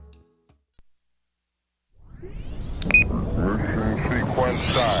Mission sequence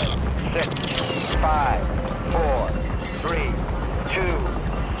start. 6, 5, 4, 3, 2,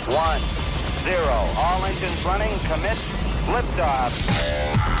 1, 0. All engines running. Commit. Liftoff.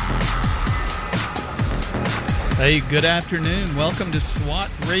 Hey, good afternoon. Welcome to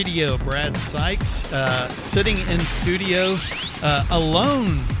SWAT Radio. Brad Sykes sitting in studio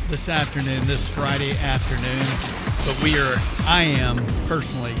alone this afternoon, this Friday afternoon. But I am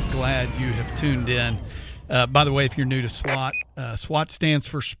personally glad you have tuned in. By the way, if you're new to SWAT, SWAT stands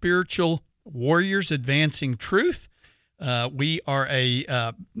for Spiritual Warriors Advancing Truth. We are a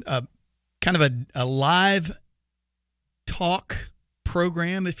kind of a live talk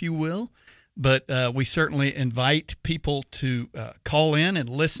program, if you will. But we certainly invite people to call in and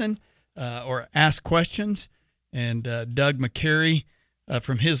listen or ask questions. And Doug McCary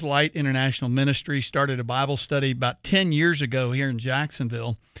from His Light International Ministry started a Bible study about 10 years ago here in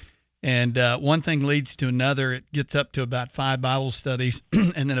Jacksonville. And one thing leads to another. It gets up to about 5 Bible studies.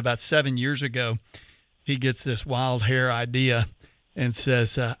 And then about 7 years ago, he gets this wild hair idea and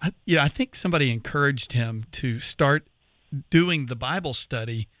says, I think somebody encouraged him to start doing the Bible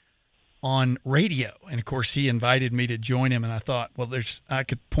study on radio. And of course, he invited me to join him. And I thought, well, I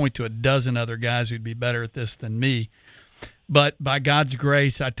could point to a dozen other guys who'd be better at this than me. But by God's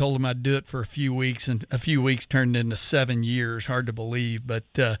grace, I told him I'd do it for a few weeks, and a few weeks turned into 7 years. Hard to believe, but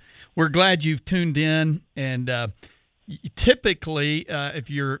we're glad you've tuned in. And typically,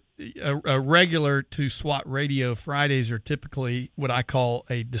 if you're a regular to SWAT Radio, Fridays are typically what I call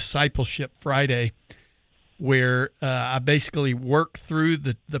a discipleship Friday, where I basically work through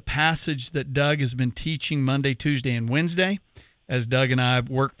the passage that Doug has been teaching Monday, Tuesday, and Wednesday, as Doug and I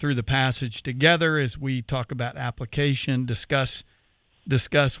work through the passage together as we talk about application, discuss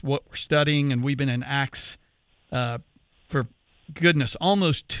what we're studying. And we've been in Acts for, goodness,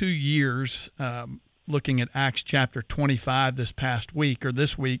 almost 2 years, looking at Acts chapter 25 this week.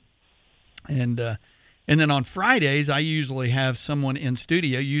 And then on Fridays, I usually have someone in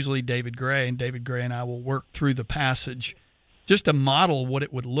studio, usually David Gray, and David Gray and I will work through the passage just to model what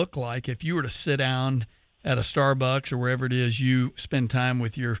it would look like if you were to sit down at a Starbucks or wherever it is you spend time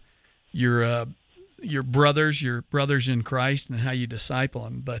with your brothers in Christ, and how you disciple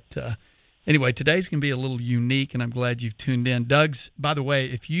them. But anyway, today's going to be a little unique, and I'm glad you've tuned in. By the way,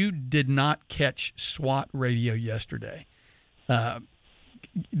 if you did not catch SWAT Radio yesterday,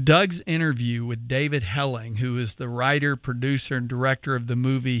 Doug's interview with David Helling, who is the writer, producer, and director of the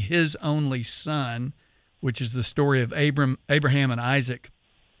movie His Only Son, which is the story of Abraham and Isaac.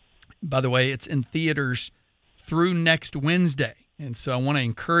 By the way, it's in theaters through next Wednesday. And so I want to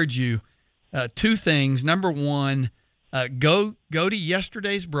encourage you, 2 things. Number one, go to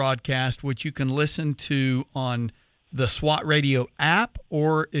yesterday's broadcast, which you can listen to on the SWAT Radio app,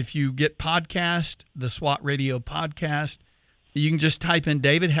 or if you get podcast, the SWAT Radio podcast. You can just type in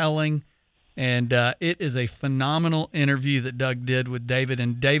David Helling, and it is a phenomenal interview that Doug did with David.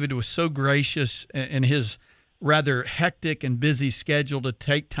 And David was so gracious in his rather hectic and busy schedule to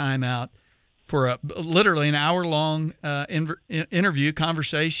take time out for literally an hour-long interview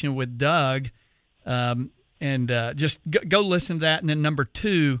conversation with Doug. Just go listen to that. And then number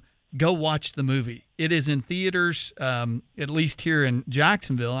 2, go watch the movie. It is in theaters, at least here in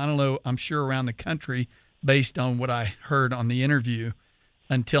Jacksonville. I don't know, I'm sure around the country, based on what I heard on the interview,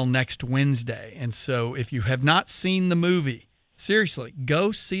 until next Wednesday. And so if you have not seen the movie, seriously,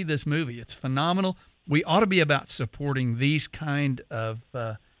 go see this movie. It's phenomenal. We ought to be about supporting these kind of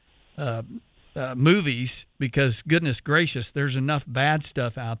movies, because goodness gracious, there's enough bad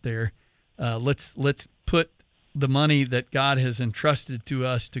stuff out there. Let's put the money that God has entrusted to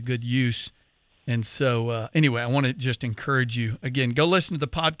us to good use. And so anyway, I want to just encourage you, again, go listen to the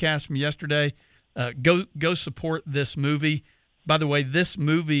podcast from yesterday. Go support this movie. By the way, this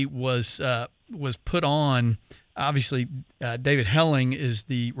movie was put on. Obviously, David Helling is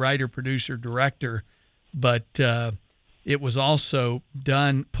the writer, producer, director, but it was also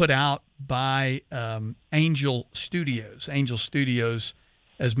put out by Angel Studios. Angel Studios,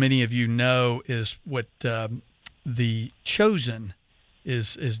 as many of you know, is what The Chosen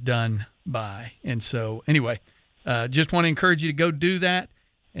is done by. And so, anyway, just want to encourage you to go do that.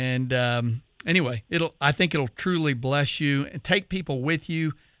 And anyway, I think it'll truly bless you, and take people with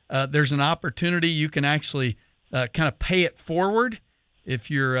you. There's an opportunity you can actually kind of pay it forward if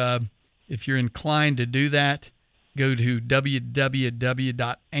you're inclined to do that. Go to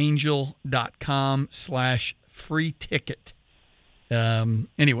www.angel.com/free ticket.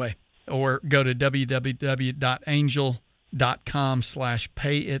 Anyway, or go to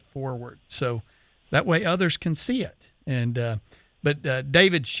www.angel.com/pay it forward. So that way others can see it. And But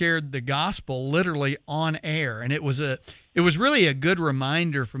David shared the gospel literally on air, and it was really a good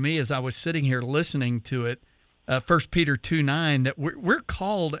reminder for me as I was sitting here listening to it. 1 Peter 2:9, that we're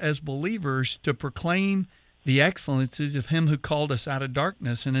called as believers to proclaim the excellencies of Him who called us out of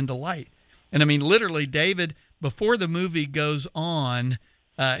darkness and into light. And I mean, literally, David, before the movie goes on,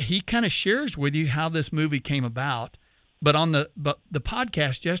 he kind of shares with you how this movie came about. But on the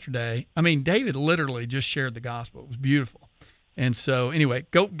podcast yesterday, I mean, David literally just shared the gospel. It was beautiful. And so anyway,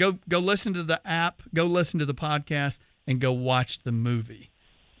 go listen to the app, go listen to the podcast, and go watch the movie.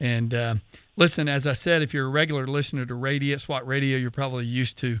 And listen, as I said, if you're a regular listener to radio, SWAT Radio, you're probably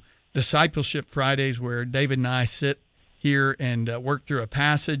used to Discipleship Fridays, where David and I sit here and work through a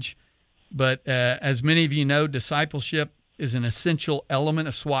passage. But as many of you know, discipleship is an essential element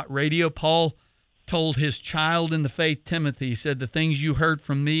of SWAT Radio. Paul told his child in the faith, Timothy, he said, "The things you heard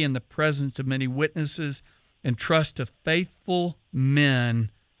from me in the presence of many witnesses, entrust to faithful men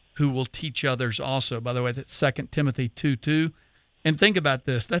who will teach others also." By the way, that's 2 Timothy 2:2. And think about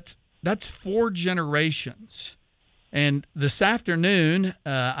this. That's 4 generations. And this afternoon,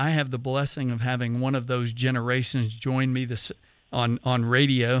 I have the blessing of having one of those generations join me on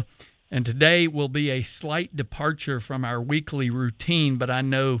radio. And today will be a slight departure from our weekly routine, but I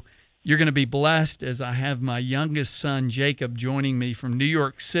know you're going to be blessed as I have my youngest son, Jacob, joining me from New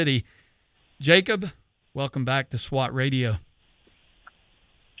York City. Jacob, welcome back to SWAT Radio.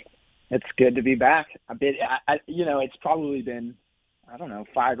 It's good to be back. It's probably been,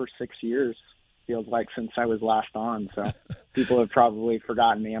 5 or 6 years, feels like, since I was last on. So people have probably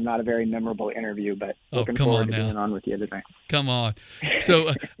forgotten me. I'm not a very memorable interview, but looking forward to being on with you today. Come on.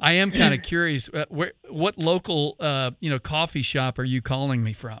 So I am kind of curious, what local, coffee shop are you calling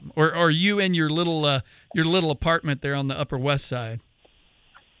me from? Or are you in your little apartment there on the Upper West Side?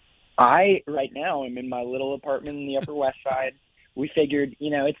 Right now, I'm in my little apartment in the Upper West Side. We figured,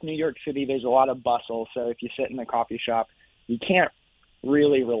 it's New York City. There's a lot of bustle. So if you sit in the coffee shop, you can't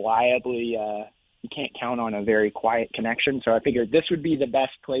really reliably, you can't count on a very quiet connection. So I figured this would be the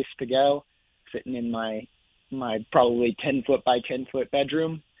best place to go, sitting in my probably 10-foot by 10-foot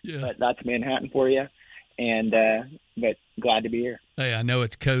bedroom. Yeah. But that's Manhattan for you. And but glad to be here. Hey, I know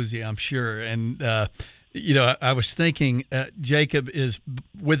it's cozy, I'm sure. And, I was thinking Jacob is,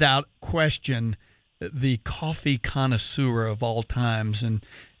 without question, the coffee connoisseur of all times.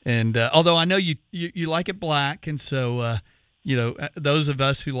 And although I know you like it black, and so those of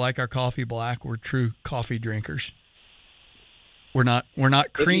us who like our coffee black, we're true coffee drinkers. We're not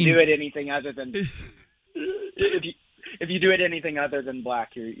cream. If you do it anything other than if you do it anything other than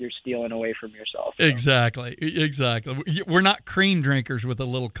black, you're stealing away from yourself. So. Exactly. We're not cream drinkers with a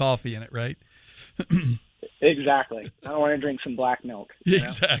little coffee in it, right? Exactly. I don't want to drink some black milk.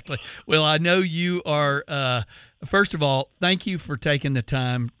 Exactly. Well, I know you are. First of all, thank you for taking the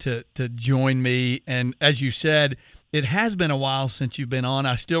time to join me. And as you said, it has been a while since you've been on.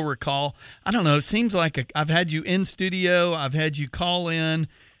 I still recall, I don't know, it seems like I've had you in studio, I've had you call in,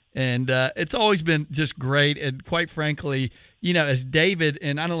 and it's always been just great. And quite frankly, as David,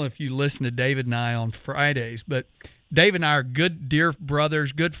 and I don't know if you listen to David and I on Fridays, but Dave and I are good, dear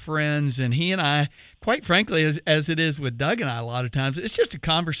brothers, good friends, and he and I, quite frankly, as it is with Doug and I a lot of times, it's just a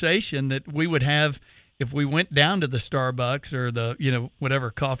conversation that we would have if we went down to the Starbucks or the, whatever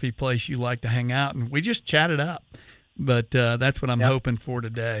coffee place you like to hang out, and we just chatted up. But that's what I'm hoping for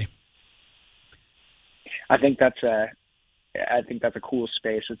today. I think that's a cool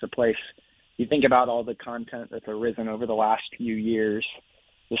space. It's a place, you think about all the content that's arisen over the last few years,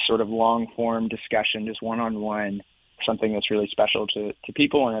 this sort of long-form discussion, just one-on-one, something that's really special to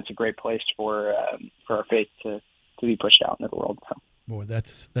people, and it's a great place for our faith to be pushed out into the world. So. Boy,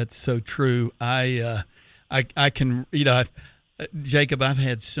 that's so true. I can, Jacob, I've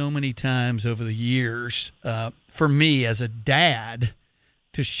had so many times over the years, for me as a dad,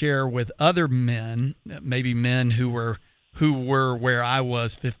 to share with other men, maybe men who were where I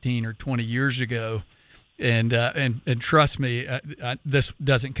was 15 or 20 years ago, and trust me, this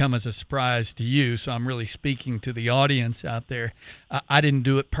doesn't come as a surprise to you. So I'm really speaking to the audience out there. I didn't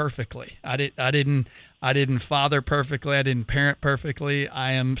do it perfectly. I didn't father perfectly. I didn't parent perfectly.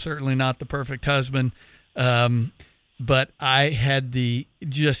 I am certainly not the perfect husband. But I had the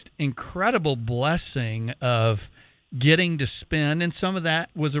just incredible blessing of getting to spend, and some of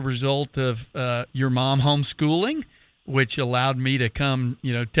that was a result of your mom homeschooling, which allowed me to come,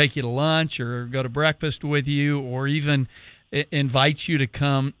 take you to lunch or go to breakfast with you, or even invite you to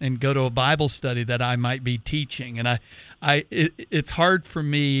come and go to a Bible study that I might be teaching. And it's hard for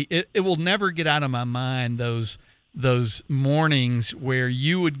me. It will never get out of my mind those mornings where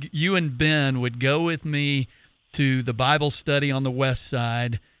you and Ben would go with me to the Bible study on the west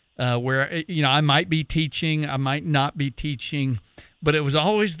side, where I might be teaching, I might not be teaching, but it was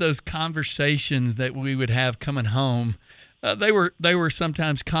always those conversations that we would have coming home. They were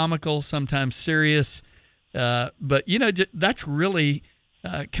sometimes comical, sometimes serious, but that's really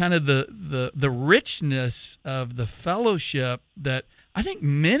kind of the richness of the fellowship that I think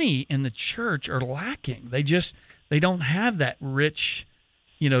many in the church are lacking. They don't have that rich,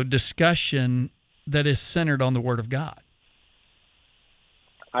 discussion that is centered on the Word of God.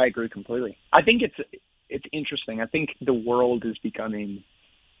 I agree completely. I think it's interesting. I think the world is becoming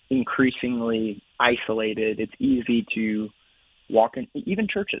increasingly isolated. It's easy to walk in, even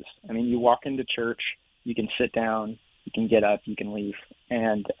churches. I mean, you walk into church, you can sit down, you can get up, you can leave.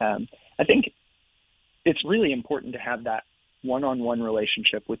 And I think it's really important to have that one-on-one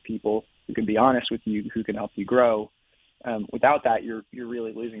relationship with people who can be honest with you, who can help you grow. Without that, you're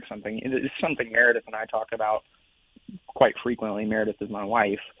really losing something. It's something Meredith and I talk about quite frequently. Meredith is my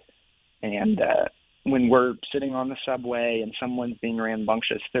wife. And when we're sitting on the subway and someone's being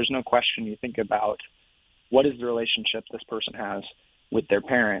rambunctious, there's no question you think about what is the relationship this person has with their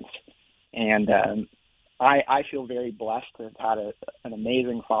parents. And I feel very blessed to have had an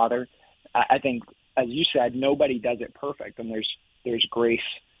amazing father. I think, as you said, nobody does it perfect, and there's grace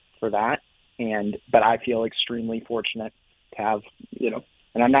for that. But I feel extremely fortunate to have,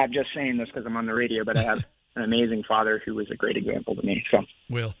 and I'm not just saying this because I'm on the radio, but I have an amazing father who was a great example to me. So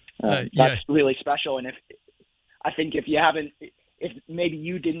that's really special. And if maybe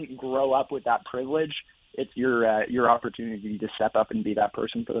you didn't grow up with that privilege, it's your opportunity to step up and be that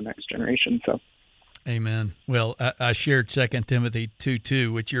person for the next generation. So. Amen. Well, I shared 2 Timothy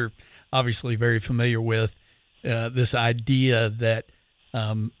 2:2, which you're obviously very familiar with, this idea that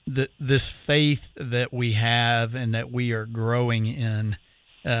this faith that we have and that we are growing in,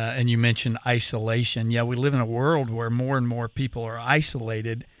 and you mentioned isolation. Yeah, we live in a world where more and more people are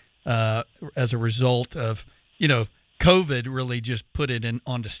isolated as a result of, COVID really just put it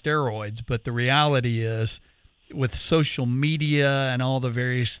onto steroids. But the reality is, with social media and all the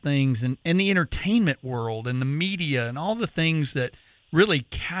various things and the entertainment world and the media and all the things that really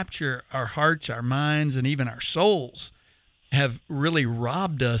capture our hearts, our minds, and even our souls, have really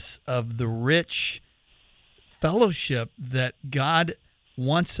robbed us of the rich fellowship that God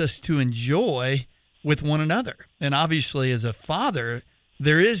wants us to enjoy with one another. And obviously, as a father,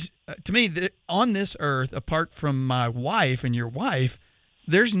 there is, to me, on this earth, apart from my wife and your wife,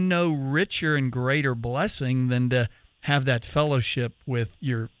 there's no richer and greater blessing than to have that fellowship with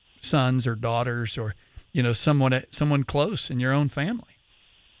your sons or daughters or, someone close in your own family.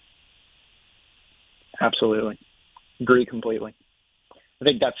 Absolutely. Agree completely. I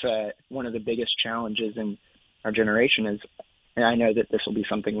think that's one of the biggest challenges in our generation is, and I know that this will be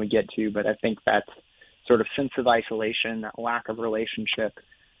something we get to, but I think that sort of sense of isolation, that lack of relationship,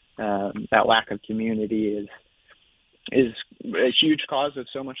 that lack of community is a huge cause of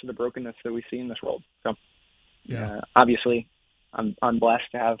so much of the brokenness that we see in this world. So, obviously, I'm blessed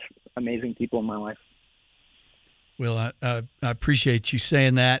to have amazing people in my life. Well, I appreciate you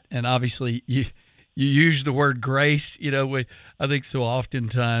saying that, and obviously you use the word grace. I think so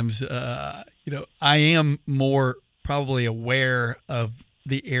oftentimes, I am more probably aware of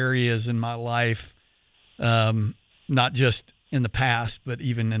the areas in my life, not just in the past, but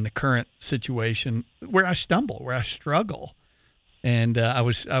even in the current situation where I stumble, where I struggle. And I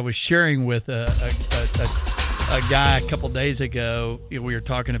was sharing with a guy a couple days ago. We were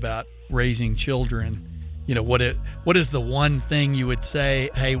talking about raising children. What is the one thing you would say?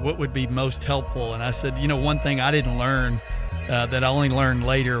 Hey, what would be most helpful? And I said, one thing I didn't learn that I only learned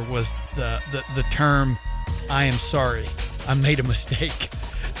later was the term, "I am sorry, I made a mistake,"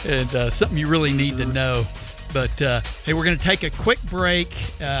 and something you really need to know. But, hey, we're going to take a quick break.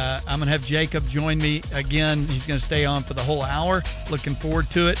 I'm going to have Jacob join me again. He's going to stay on for the whole hour. Looking forward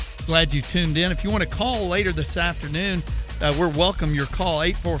to it. Glad you tuned in. If you want to call later this afternoon, we're welcome your call,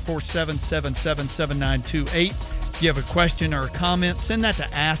 844-777-7928. If you have a question or a comment, send that to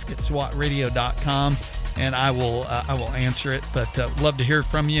ask@swatradio.com, and I will answer it. But love to hear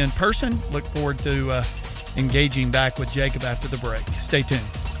from you in person. Look forward to engaging back with Jacob after the break. Stay tuned.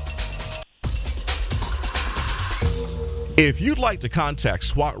 If you'd like to contact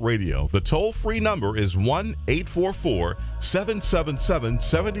SWAT Radio, the toll-free number is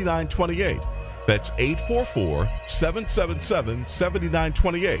 1-844-777-7928. That's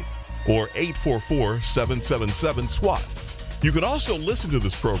 844-777-7928 or 844-777-SWAT. You can also listen to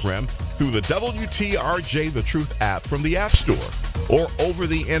this program through the WTRJ The Truth app from the App Store or over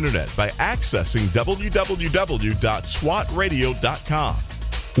the internet by accessing www.swatradio.com.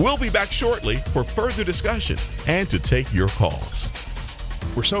 We'll be back shortly for further discussion and to take your calls.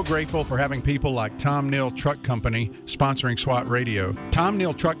 We're so grateful for having people like Tom Neal Truck Company sponsoring SWAT Radio. Tom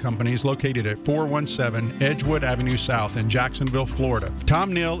Neal Truck Company is located at 417 Edgewood Avenue South in Jacksonville, Florida.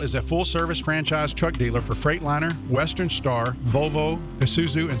 Tom Neal is a full-service franchise truck dealer for Freightliner, Western Star, Volvo,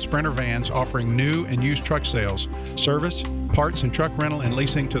 Isuzu, and Sprinter vans, offering new and used truck sales, service, parts, and truck rental and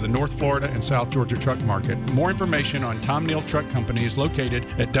leasing to the North Florida and South Georgia truck market. More information on Tom Neal Truck Company is located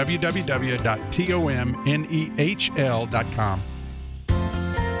at www.tomnehl.com.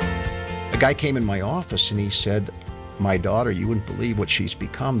 A guy came in my office and he said, "My daughter, you wouldn't believe what she's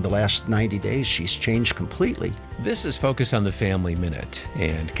become. The last 90 days, she's changed completely." This is Focus on the Family Minute,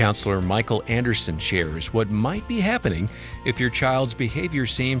 and Counselor Michael Anderson shares what might be happening if your child's behavior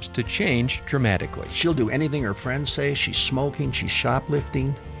seems to change dramatically. She'll do anything her friends say. She's smoking, she's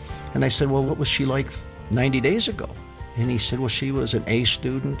shoplifting. And I said, "Well, what was she like 90 days ago?" And he said, "Well, she was an A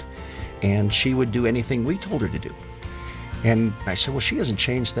student, and she would do anything we told her to do." And I said, "Well, she hasn't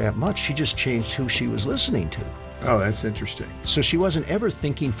changed that much. She just changed who she was listening to." Oh, that's interesting. So she wasn't ever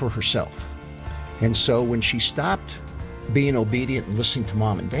thinking for herself. And so when she stopped being obedient and listening to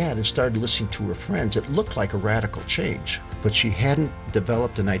mom and dad and started listening to her friends, it looked like a radical change. But she hadn't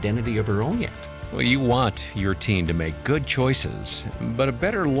developed an identity of her own yet. Well, you want your teen to make good choices, but a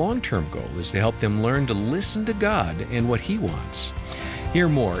better long-term goal is to help them learn to listen to God and what He wants. Hear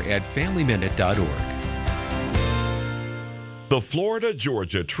more at FamilyMinute.org. The Florida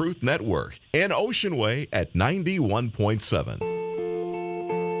Georgia Truth Network and Ocean Way at 91.7.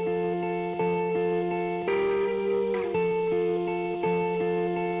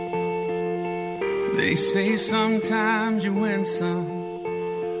 They say sometimes you win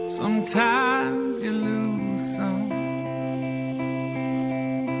some, sometimes you lose some.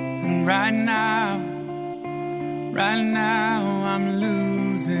 And right now I'm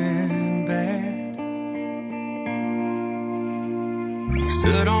losing bad. I've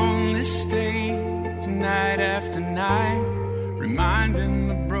stood on this stage night after night, reminding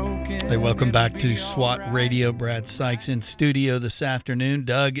the broken. Hey, welcome back to SWAT Radio. Brad Sykes in studio this afternoon.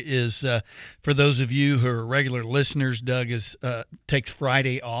 Doug is, for those of you who are regular listeners, Doug is takes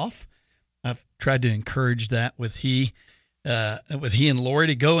Friday off. I've tried to encourage that with he and Lori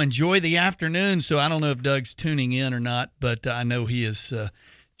to go enjoy the afternoon. So I don't know if Doug's tuning in or not, but I know he is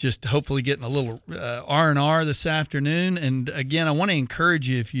just hopefully getting a little R&R this afternoon. And again, I want to encourage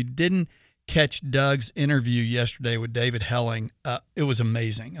you, if you didn't catch Doug's interview yesterday with David Helling, it was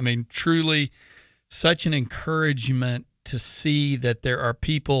amazing. I mean, truly such an encouragement to see that there are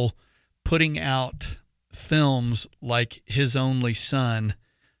people putting out films like His Only Son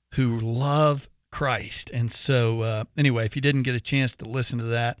who love Christ. And so anyway, if you didn't get a chance to listen to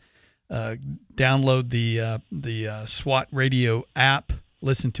that, download the SWAT Radio app,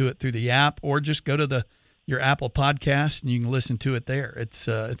 listen to it through the app, or just go to your Apple podcast and you can listen to it there. It's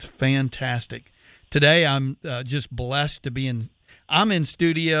fantastic. Today I'm just blessed to be I'm in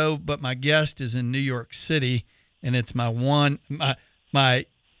studio, but my guest is in New York City, and it's my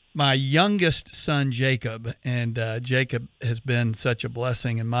youngest son, Jacob. And Jacob has been such a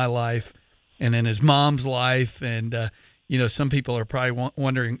blessing in my life and in his mom's life. And some people are probably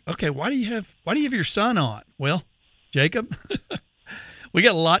wondering, okay, why do you have your son on? Well, Jacob, we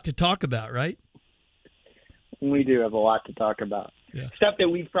got a lot to talk about, right? We do have a lot to talk about. Yeah. Stuff that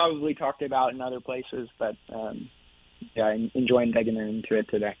we've probably talked about in other places, but I'm enjoying digging into it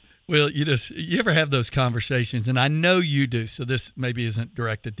today. Well, you ever have those conversations, and I know you do, so this maybe isn't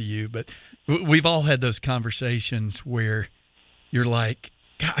directed to you, but we've all had those conversations where you're like,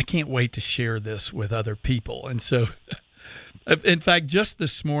 God, I can't wait to share this with other people. And so, in fact, just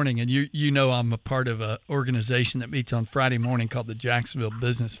this morning, and you know I'm a part of an organization that meets on Friday morning called the Jacksonville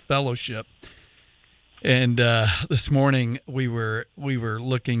Business Fellowship. And this morning we were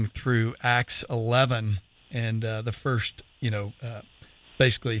looking through Acts 11 and the first,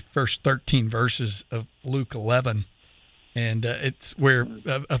 basically first 13 verses of Luke 11. And it's where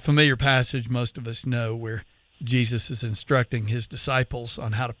a familiar passage most of us know, where Jesus is instructing his disciples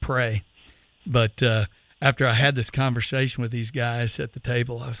on how to pray. But after I had this conversation with these guys at the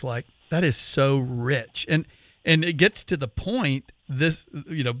table, I was like, that is so rich. And it gets to the point, this,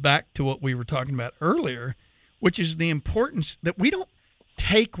 back to what we were talking about earlier, which is the importance that we don't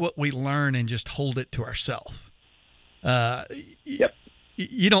take what we learn and just hold it to ourselves. Yep.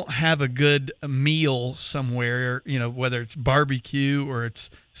 You don't have a good meal somewhere, whether it's barbecue or it's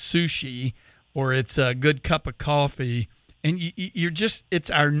sushi or it's a good cup of coffee, and you're just, it's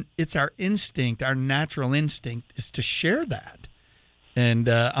our instinct, our natural instinct is to share that. And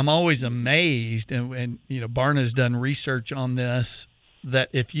I'm always amazed, and Barna's done research on this, that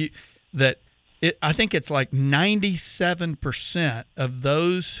I think it's like 97% of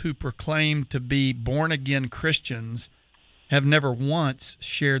those who proclaim to be born again Christians have never once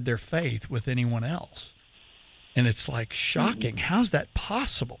shared their faith with anyone else. And it's like shocking. How's that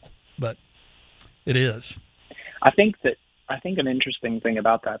possible? But it is. I think an interesting thing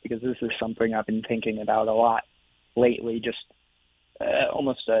about that, because this is something I've been thinking about a lot lately, just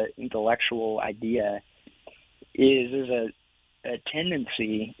almost an intellectual idea, is there's a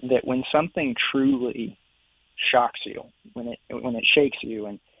tendency that when something truly shocks you, when it shakes you,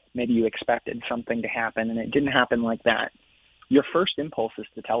 and maybe you expected something to happen and it didn't happen like that, your first impulse is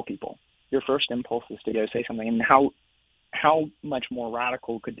to tell people. Your first impulse is to go say something. And how much more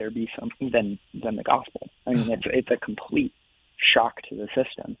radical could there be something than the gospel? I mean, it's a complete shock to the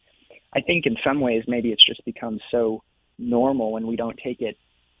system. I think in some ways maybe it's just become so normal and we don't take it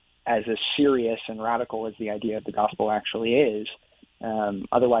as serious and radical as the idea of the gospel actually is.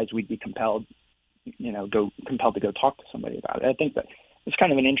 Otherwise, we'd be compelled to go talk to somebody about it. I think that it's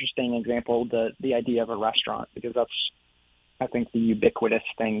kind of an interesting example, the idea of a restaurant, because that's, I think, the ubiquitous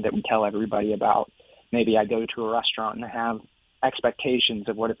thing that we tell everybody about. Maybe I go to a restaurant and I have expectations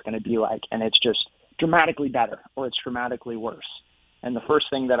of what it's going to be like, and it's just dramatically better or it's dramatically worse. And the first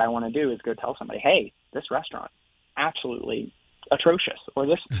thing that I want to do is go tell somebody, hey, this restaurant, absolutely atrocious, or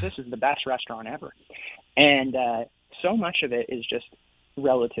this is the best restaurant ever. And so much of it is just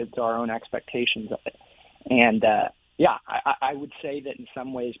relative to our own expectations of it. And I would say that in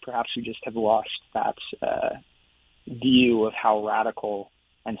some ways perhaps we just have lost that view of how radical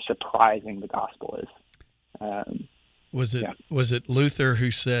and surprising the gospel is. Was it Luther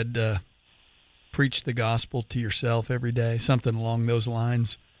who said, preach the gospel to yourself every day, something along those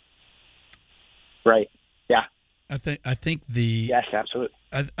lines? Right. Yeah. I think yes, absolutely.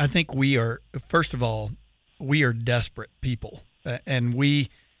 I think we are, first of all, we are desperate people, and we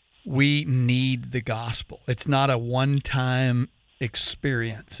need the gospel. It's not a one-time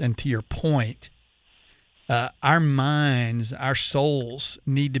experience. And to your point, our minds, our souls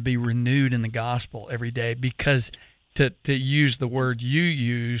need to be renewed in the gospel every day, because to use the word you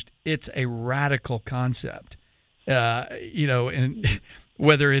used, it's a radical concept. And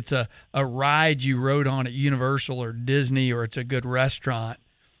whether it's a ride you rode on at Universal or Disney, or it's a good restaurant,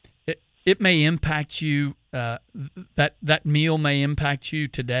 it may impact you. That meal may impact you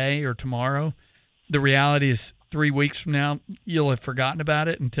today or tomorrow. The reality is 3 weeks from now, you'll have forgotten about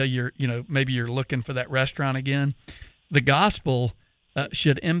it until maybe you're looking for that restaurant again. The gospel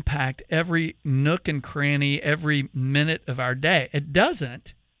should impact every nook and cranny, every minute of our day. It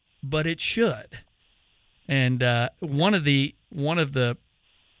doesn't, but it should. And one of the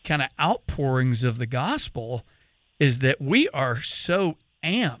kind of outpourings of the gospel is that we are so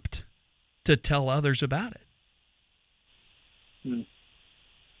amped to tell others about it.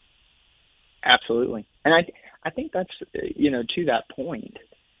 Absolutely. And I think that's, to that point,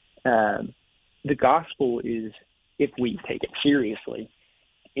 the gospel is, if we take it seriously,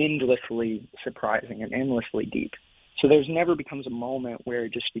 endlessly surprising and endlessly deep. So there's never becomes a moment where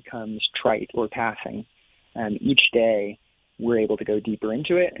it just becomes trite or passing. Each day we're able to go deeper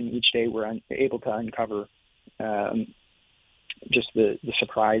into it, and each day we're able to uncover just the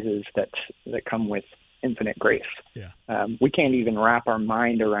surprises that come with infinite grace. Yeah. We can't even wrap our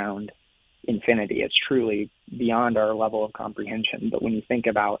mind around infinity. It's truly beyond our level of comprehension. But when you think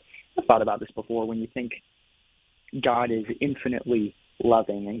about, I've thought about this before, when you think God is infinitely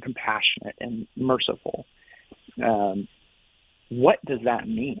loving and compassionate and merciful, what does that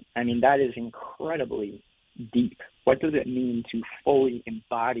mean? I mean, that is incredibly deep. What does it mean to fully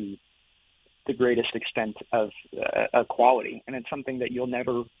embody the greatest extent of a quality? And it's something that you'll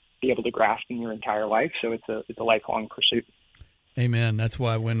never be able to grasp in your entire life. So it's a lifelong pursuit. Amen. That's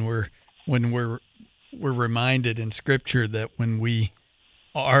why when we're reminded in Scripture that when we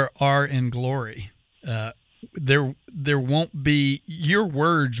are in glory, there won't be, your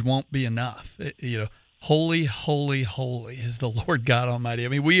words won't be enough. Holy, holy, holy is the Lord God Almighty. I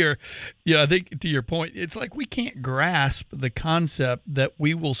mean, we are, I think to your point, it's like we can't grasp the concept that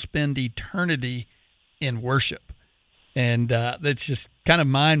we will spend eternity in worship. And that's just kind of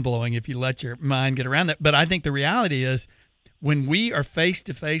mind-blowing if you let your mind get around that. But I think the reality is when we are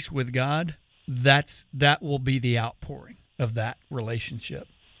face-to-face with God, that will be the outpouring of that relationship.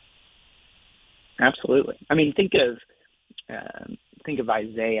 Absolutely. I mean, think of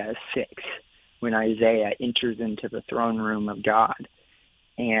Isaiah 6. When Isaiah enters into the throne room of God,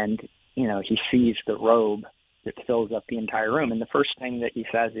 and he sees the robe that fills up the entire room, and the first thing that he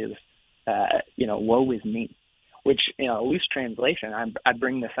says is, "Woe is me," which, a loose translation. I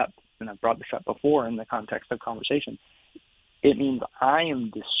bring this up, and I've brought this up before in the context of conversation. it means I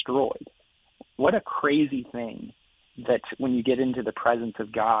am destroyed. What a crazy thing that when you get into the presence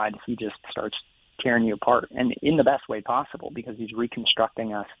of God, he just starts tearing you apart, and in the best way possible, because he's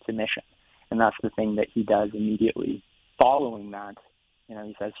reconstructing us to mission. And that's the thing that he does immediately following that. You know,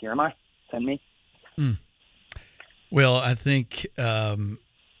 he says, here am I, send me. Well, I think,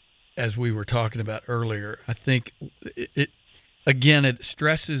 as we were talking about earlier, I think it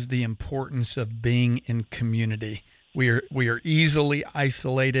stresses the importance of being in community. We are easily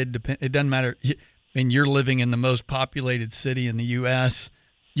isolated. It doesn't matter. I mean, you're living in the most populated city in the U.S.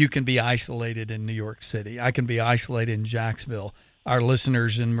 You can be isolated in New York City. I can be isolated in Jacksonville. Our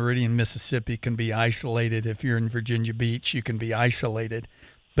listeners in Meridian, Mississippi can be isolated. If you're in Virginia Beach, you can be isolated.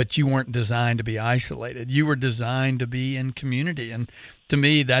 But you weren't designed to be isolated. You were designed to be in community. And to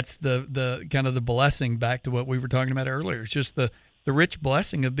me, that's the kind of the blessing, back to what we were talking about earlier. It's just the rich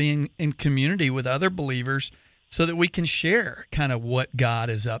blessing of being in community with other believers, so that we can share kind of what God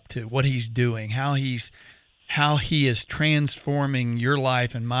is up to, what he's doing, how he is transforming your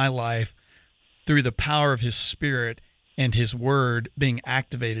life and my life through the power of his Spirit and his word being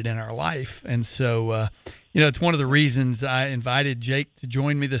activated in our life. And so, it's one of the reasons I invited Jake to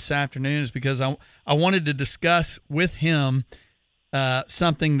join me this afternoon, is because I wanted to discuss with him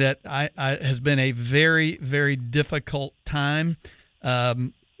something that has been a very, very difficult time.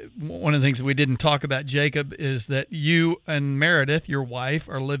 One of the things that we didn't talk about, Jacob, is that you and Meredith, your wife,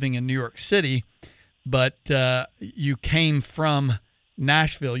 are living in New York City, but you came from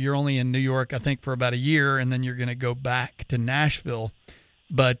Nashville. You're only in New York, I think, for about a year, and then you're going to go back to Nashville.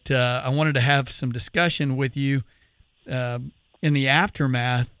 But I wanted to have some discussion with you in the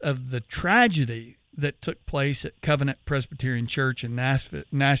aftermath of the tragedy that took place at Covenant Presbyterian Church in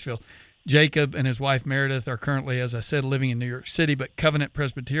Nashville. Jacob and his wife Meredith are currently, as I said, living in New York City, but Covenant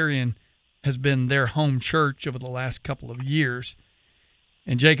Presbyterian has been their home church over the last couple of years.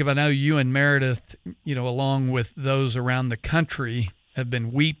 And Jacob, I know you and Meredith, along with those around the country, have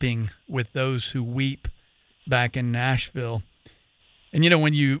been weeping with those who weep back in Nashville. And,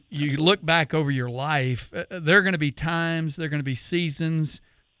 when you look back over your life, there are going to be times, there are going to be seasons,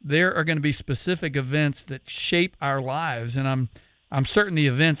 there are going to be specific events that shape our lives. And I'm certain the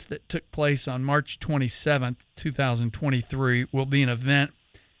events that took place on March 27th, 2023 will be an event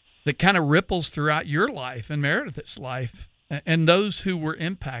that kind of ripples throughout your life and Meredith's life and those who were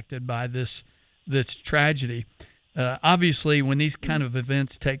impacted by this tragedy. Obviously, when these kind of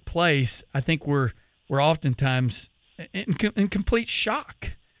events take place, I think we're oftentimes in complete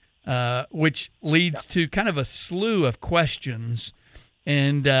shock, which leads to kind of a slew of questions.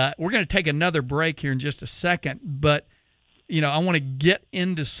 And we're going to take another break here in just a second, but I want to get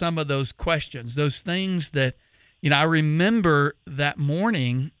into some of those questions, those things that, I remember that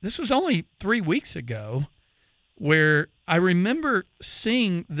morning. This was only 3 weeks ago, where I remember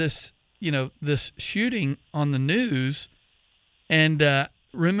seeing this, this shooting on the news, and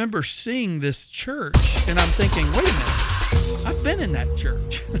remember seeing this church, and I'm thinking, wait a minute, I've been in that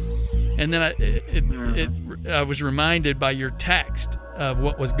church. And then I was reminded by your text of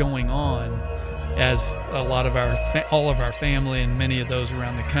what was going on, as a lot of all of our family and many of those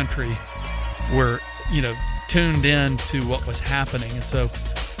around the country were, tuned in to what was happening. And so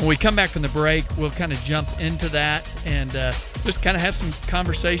when we come back from the break, we'll kind of jump into that and just kind of have some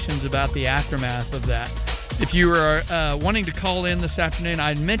conversations about the aftermath of that. If you are wanting to call in this afternoon,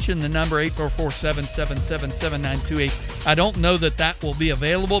 I mentioned the number 844-777-7928. I don't know that will be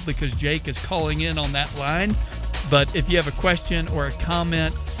available because Jake is calling in on that line. But if you have a question or a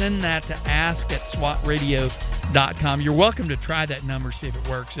comment, send that to ask@swatradio.com. You're welcome to try that number, see if it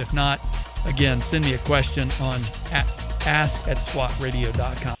works. If not, again, send me a question on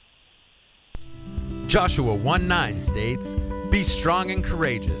ask@swatradio.com. Joshua 1:9 states, "Be strong and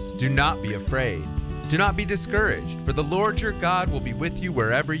courageous. Do not be afraid. Do not be discouraged, for the Lord your God will be with you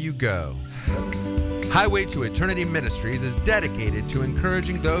wherever you go." Highway to Eternity Ministries is dedicated to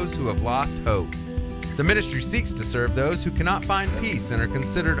encouraging those who have lost hope. The ministry seeks to serve those who cannot find peace and are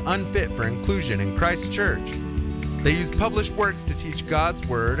considered unfit for inclusion in Christ's church. They use published works to teach God's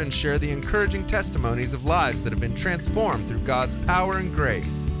word and share the encouraging testimonies of lives that have been transformed through God's power and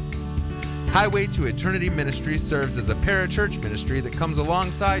grace. Highway to Eternity Ministry serves as a parachurch ministry that comes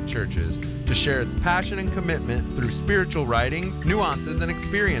alongside churches to share its passion and commitment through spiritual writings, nuances, and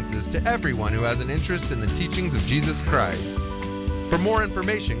experiences to everyone who has an interest in the teachings of Jesus Christ. For more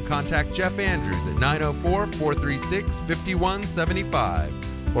information, contact Jeff Andrews at 904-436-5175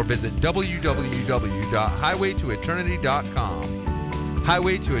 or visit www.highwaytoeternity.com.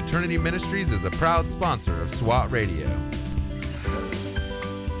 Highway to Eternity Ministries is a proud sponsor of SWAT Radio.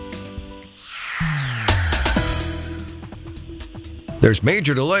 There's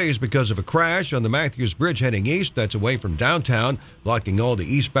major delays because of a crash on the Matthews Bridge heading east. That's away from downtown, blocking all the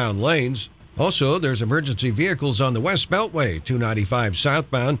eastbound lanes. Also, there's emergency vehicles on the West Beltway, 295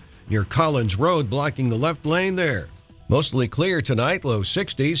 southbound, near Collins Road, blocking the left lane there. Mostly clear tonight, low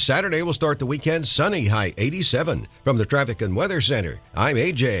 60s. Saturday will start the weekend sunny, high 87. From the Traffic and Weather Center, I'm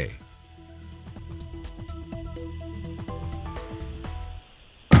AJ.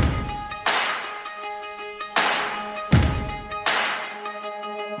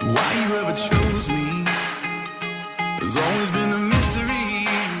 Why you ever chose me has always been a mystery.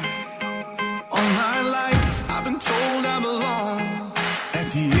 All my life I've been told I belong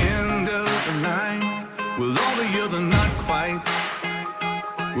at the end of the line, with all the other not quite,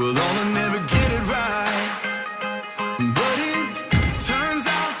 with all the never get it right. But it turns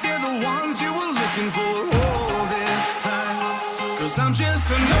out they're the ones you were looking for all this time, 'cause I'm just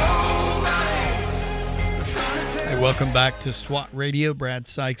a nobody. Hey, welcome back to SWAT Radio. Brad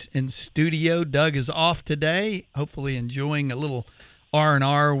Sykes in studio. Doug is off today, hopefully enjoying a little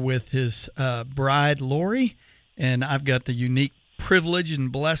R&R with his bride, Lori. And I've got the unique privilege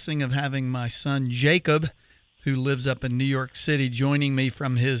and blessing of having my son, Jacob, who lives up in New York City, joining me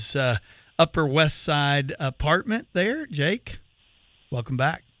from his Upper West Side apartment there. Jake, welcome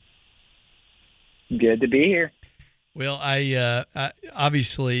back. Good to be here. Well, I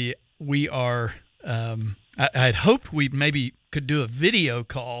obviously we are I had hoped we maybe could do a video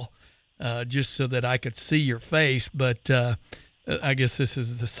call just so that I could see your face, but I guess this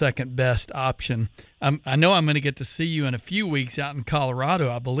is the second best option. I know I'm going to get to see you in a few weeks out in Colorado,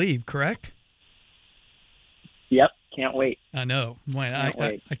 I believe, correct? Yep, can't wait. I know. Man, Can't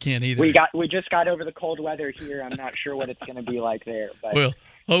wait. I can't either. We just got over the cold weather here. I'm not sure what it's going to be like there, but well,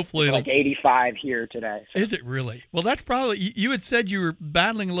 hopefully it's like 85 here today. So. Is it really? Well, that's probably, you had said you were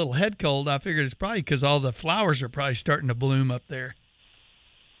battling a little head cold. I figured it's probably because all the flowers are probably starting to bloom up there.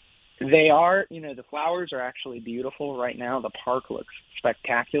 They are, the flowers are actually beautiful right now. The park looks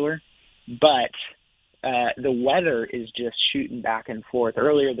spectacular, but the weather is just shooting back and forth.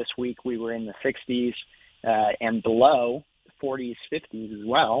 Earlier this week, we were in the 60s and below, 40s, 50s as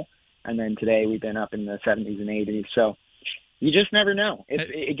well. And then today we've been up in the 70s and 80s. So you just never know.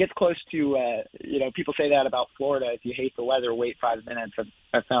 It gets close to, people say that about Florida. If you hate the weather, wait 5 minutes.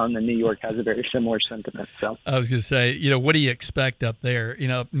 I've found that New York has a very similar sentiment. So I was going to say, what do you expect up there?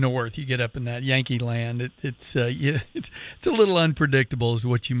 Up north, you get up in that Yankee land. It's a little unpredictable is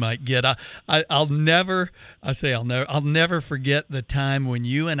what you might get. I'll never forget the time when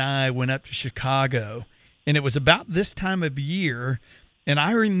you and I went up to Chicago, and it was about this time of year. And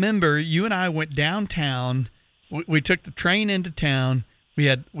I remember you and I went downtown. We took the train into town. We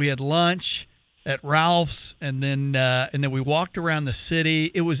had lunch at Ralph's, and then we walked around the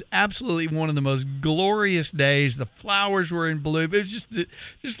city. It was absolutely one of the most glorious days. The flowers were in bloom. It was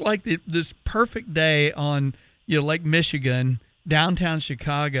just like this perfect day on Lake Michigan, downtown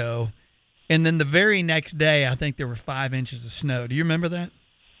Chicago. And then the very next day, I think there were 5 inches of snow. Do you remember that?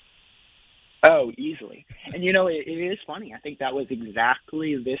 Oh, easily. And it is funny. I think that was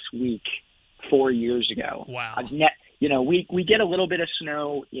exactly this week 4 years ago. Wow. We get a little bit of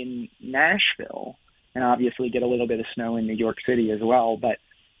snow in Nashville and obviously get a little bit of snow in New York City as well. But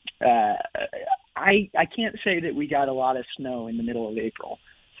I can't say that we got a lot of snow in the middle of April.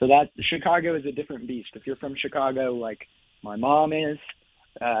 So that Chicago is a different beast. If you're from Chicago, like my mom is,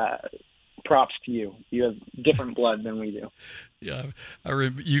 props to you. You have different blood than we do. Yeah,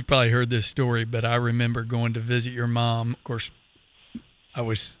 you've probably heard this story, but I remember going to visit your mom. Of course, I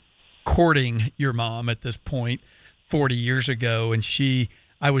was courting your mom at this point 40 years ago, and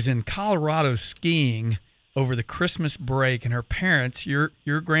I was in Colorado skiing over the Christmas break, and her parents, your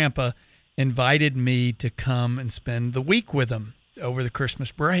grandpa, invited me to come and spend the week with them over the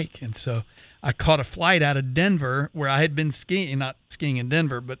Christmas break. And so I caught a flight out of Denver, where I had been skiing, not skiing in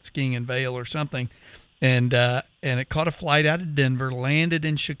Denver, but skiing in Vail or something. And it caught a flight out of Denver, landed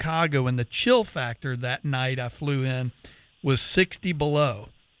in Chicago, and the chill factor that night I flew in was 60 below.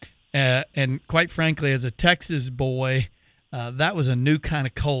 And quite frankly, as a Texas boy, that was a new kind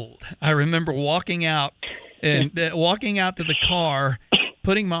of cold. I remember walking out to the car,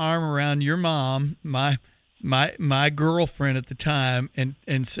 putting my arm around your mom, my girlfriend at the time, and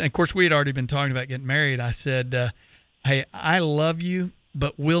of course we had already been talking about getting married. I said, "Hey, I love you,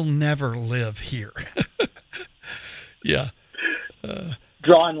 but we'll never live here." Yeah.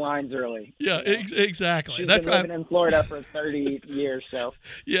 Drawing lines early. Yeah, exactly. She's That's been living in Florida for 30 years, so.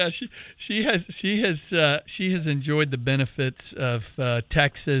 Yeah, she has enjoyed the benefits of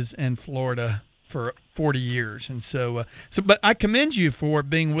Texas and Florida for 40 years. And but I commend you for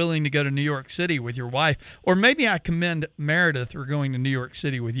being willing to go to New York City with your wife, or maybe I commend Meredith for going to New York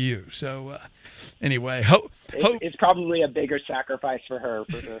City with you. So anyway, it's probably a bigger sacrifice for her,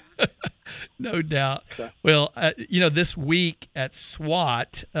 for sure. No doubt. So. Well, this week at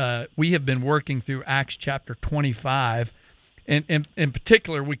SWAT, we have been working through Acts chapter 25. And in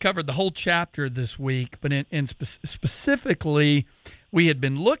particular, we covered the whole chapter this week, but specifically, we had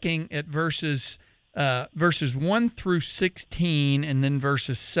been looking at verses 1 through 16 and then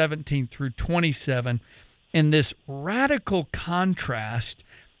verses 17 through 27, and this radical contrast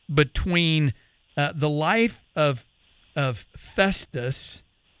between the life of Festus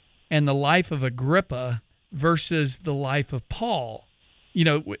and the life of Agrippa versus the life of Paul.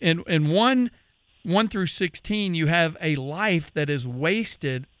 In 1 through 16, you have a life that is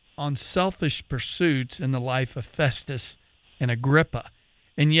wasted on selfish pursuits in the life of Festus and Agrippa.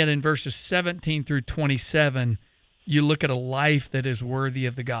 And yet in verses 17 through 27, you look at a life that is worthy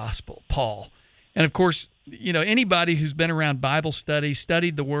of the gospel, Paul. And of course, anybody who's been around Bible study,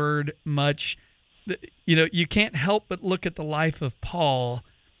 studied the Word much, you can't help but look at the life of Paul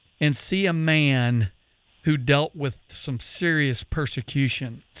and see a man who dealt with some serious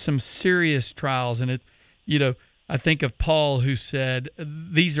persecution, some serious trials. And I think of Paul, who said,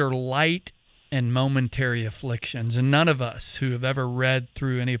 these are light and momentary afflictions. And none of us who have ever read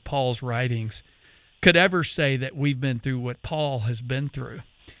through any of Paul's writings could ever say that we've been through what Paul has been through.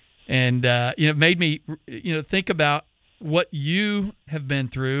 And, it made me, think about what you have been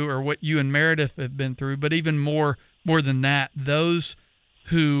through, or what you and Meredith have been through, but even more than that, those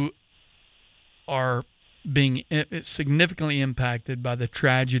who are being significantly impacted by the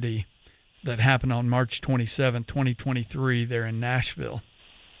tragedy that happened on March 27, 2023 there in Nashville.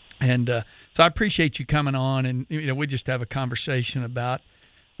 And so I appreciate you coming on, and we just have a conversation about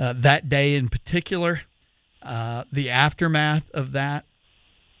that day in particular, the aftermath of that,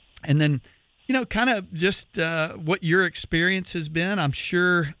 and then kind of just what your experience has been. I'm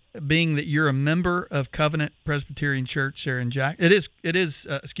sure, being that you're a member of Covenant Presbyterian Church there in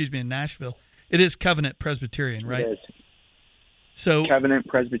in Nashville. It is Covenant Presbyterian, right? It is. So Covenant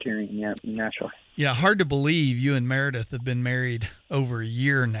Presbyterian, yeah, in Nashville. Yeah, hard to believe you and Meredith have been married over a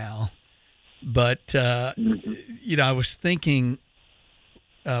year now. But, I was thinking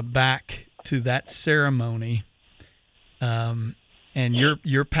back to that ceremony, and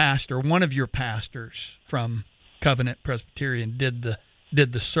your pastor, one of your pastors from Covenant Presbyterian, did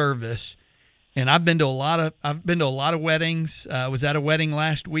the service. And I've been to a lot of weddings. I was at a wedding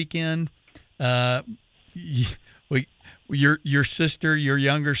last weekend. Your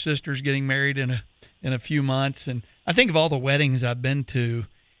younger sister's getting married in a few months, and I think of all the weddings I've been to,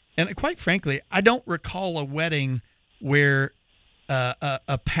 and quite frankly, I don't recall a wedding where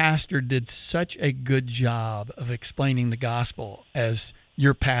a pastor did such a good job of explaining the gospel as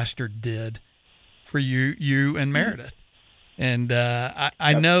your pastor did for you and Meredith. And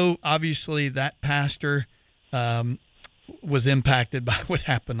I know, obviously, that pastor was impacted by what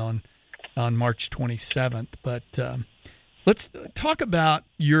happened on March 27th. But let's talk about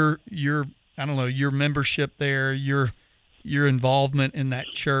your membership there, your involvement in that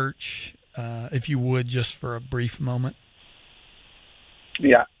church, if you would, just for a brief moment.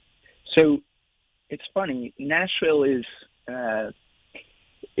 Yeah. So it's funny. Nashville is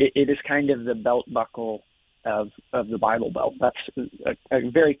it is kind of the belt buckle of the Bible Belt. That's a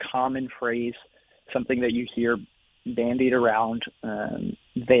very common phrase, something that you hear bandied around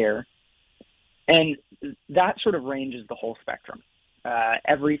there. And that sort of ranges the whole spectrum.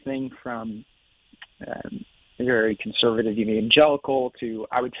 Everything from very conservative evangelical to,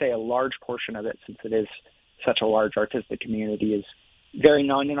 I would say, a large portion of it, since it is such a large artistic community, is very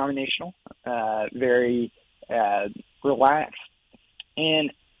non-denominational, very relaxed.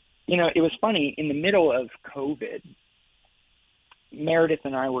 And, it was funny, in the middle of COVID, Meredith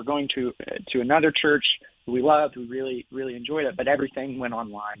and I were going to another church we loved, we really, really enjoyed it, but everything went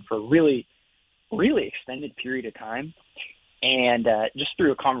online for a really, really extended period of time. And just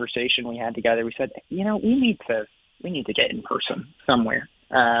through a conversation we had together, we said, we need to get in person somewhere.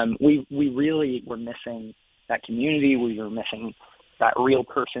 We really were missing that community. We were missing that real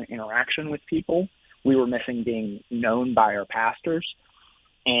person interaction with people. We were missing being known by our pastors.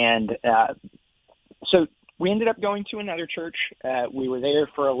 And so we ended up going to another church. We were there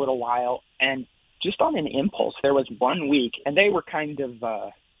for a little while, and just on an impulse, there was 1 week, and they were kind of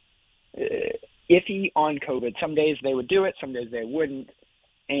iffy on COVID. Some days they would do it, some days they wouldn't.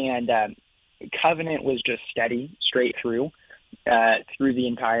 And Covenant was just steady straight through the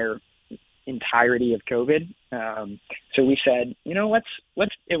entire entirety of COVID. So we said,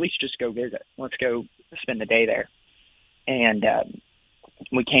 let's at least just go visit. Let's go spend the day there. And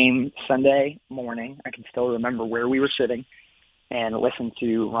we came Sunday morning. I can still remember where we were sitting and listened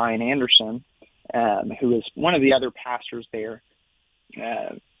to Ryan Anderson, who is one of the other pastors there,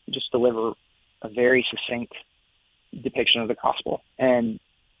 just deliver a very succinct depiction of the gospel. And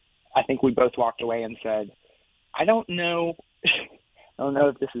I think we both walked away and said, I don't know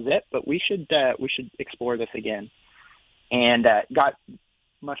if this is it, but we should explore this again. And got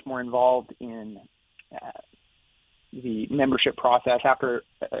much more involved in the membership process. After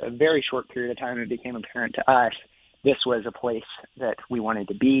a very short period of time, it became apparent to us this was a place that we wanted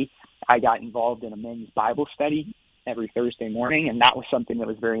to be. I got involved in a men's Bible study every Thursday morning, and that was something that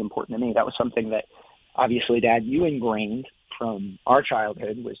was very important to me. That was something that, obviously, Dad, you ingrained from our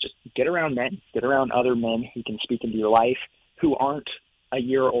childhood, was just get around men, get around other men who can speak into your life, who aren't a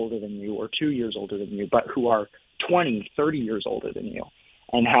year older than you or 2 years older than you, but who are 20, 30 years older than you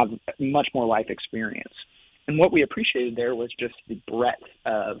and have much more life experience. And what we appreciated there was just the breadth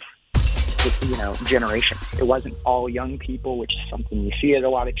of generation. It wasn't all young people, which is something you see at a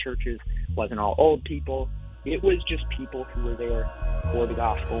lot of churches. It wasn't all old people. It was just people who were there for the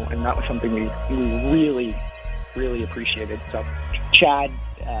gospel, and that was something we really, really appreciated. So Chad,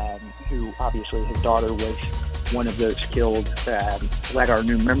 who obviously his daughter was one of those killed, led our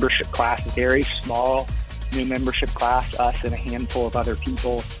new membership class, a very small new membership class, us and a handful of other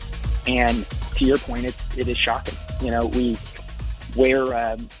people. And to your point, it is shocking.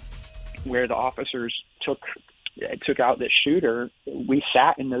 Where the officers took out the shooter, we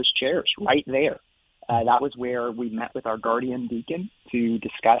sat in those chairs right there. That was where we met with our guardian deacon to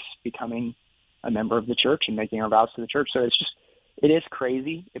discuss becoming a member of the church and making our vows to the church. So it is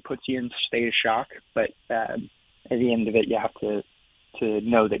crazy. It puts you in a state of shock, but at the end of it, you have to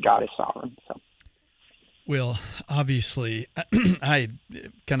know that God is sovereign. So. Well, obviously, I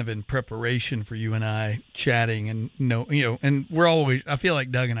kind of in preparation for you and I chatting, and and we're always. I feel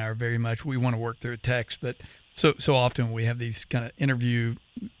like Doug and I are very much. We want to work through a text, but so often when we have these kind of interview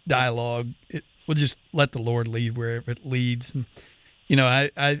dialogue, we'll just let the Lord lead wherever it leads. And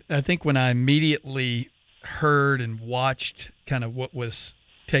I think when I immediately heard and watched kind of what was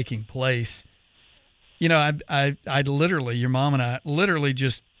taking place, I literally, your mom and I literally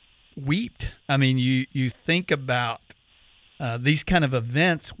just wept. I mean, you think about these kind of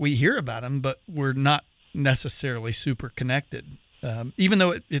events, we hear about them, but we're not necessarily super connected. Even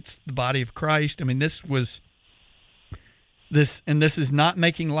though it's the body of Christ. I mean, this is not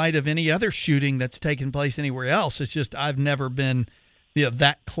making light of any other shooting that's taken place anywhere else. It's just I've never been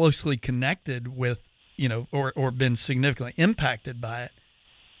that closely connected with, or been significantly impacted by it.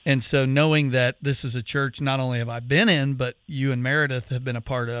 And so knowing that this is a church not only have I been in, but you and Meredith have been a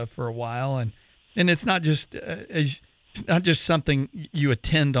part of for a while, and it's not just something you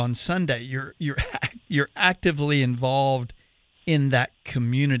attend on Sunday. You're actively involved in that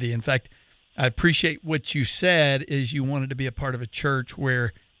community. In fact, I appreciate what you said is you wanted to be a part of a church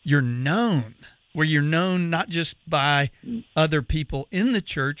where you're known not just by other people in the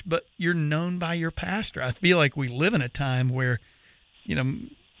church, but you're known by your pastor. I feel like we live in a time where, and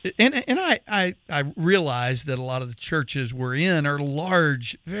I realize that a lot of the churches we're in are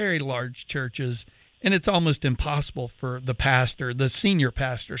large, very large churches, and it's almost impossible for the pastor, the senior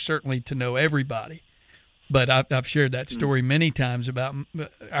pastor, certainly to know everybody. But I've shared that story many times about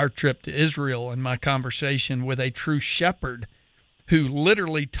our trip to Israel and my conversation with a true shepherd who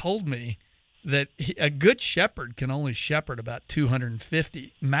literally told me that a good shepherd can only shepherd about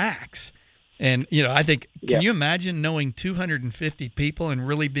 250 max. And, I think, can you imagine knowing 250 people and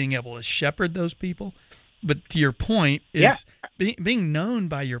really being able to shepherd those people? But to your point, being known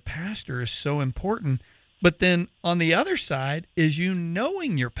by your pastor is so important. But then on the other side is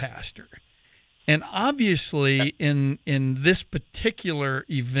knowing your pastor. And obviously in this particular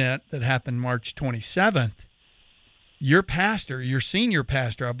event that happened March 27th, your pastor, your senior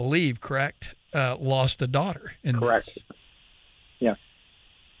pastor, I believe, correct, lost a daughter in correct. This. Yeah.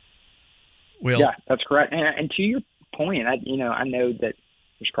 Well, yeah, that's correct. And to your point, I know that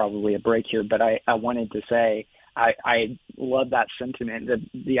there's probably a break here, but I wanted to say I love that sentiment,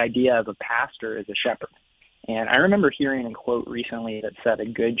 the idea of a pastor as a shepherd. And I remember hearing a quote recently that said, "A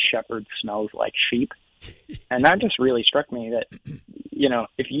good shepherd smells like sheep," and that just really struck me. That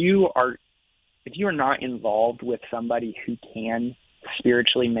if you are not involved with somebody who can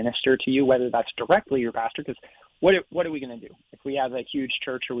spiritually minister to you, whether that's directly your pastor, because what are we going to do if we have a huge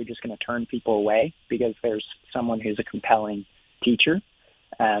church? Are we just going to turn people away because there's someone who's a compelling teacher?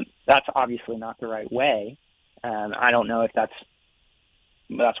 That's obviously not the right way. I don't know if that's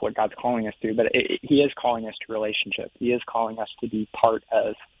that's what God's calling us to. But He is calling us to relationship. He is calling us to be part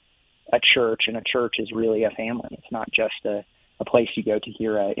of a church, and a church is really a family. It's not just a place you go to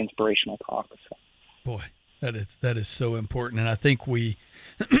hear an inspirational talk. So. Boy, that is so important, and I think we,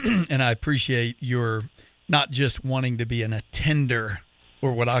 and I appreciate your not just wanting to be an attender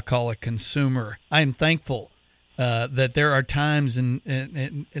or what I call a consumer. I am thankful that there are times in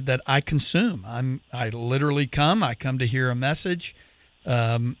that I consume. I literally come. I come to hear a message.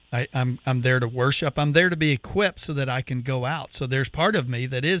 I'm there to worship. I'm there to be equipped so that I can go out. So there's part of me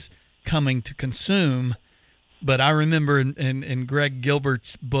that is coming to consume. But I remember in Greg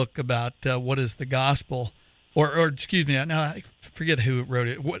Gilbert's book about what is the gospel, or excuse me, now I forget who wrote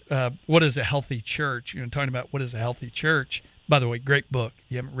it. What is a healthy church? Talking about what is a healthy church. By the way, great book. If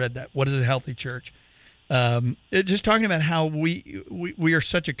you haven't read that, What is a Healthy Church? Just talking about how we are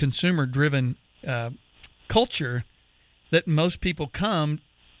such a consumer-driven culture that most people come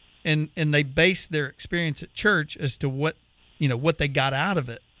and they base their experience at church as to what they got out of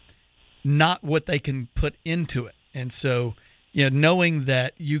it, not what they can put into it. And so, knowing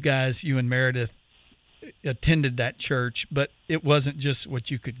that you and Meredith attended that church, but it wasn't just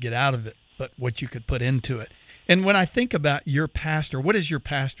what you could get out of it, but what you could put into it. And when I think about your pastor, what is your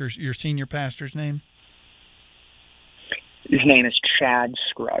senior pastor's name? His name is Chad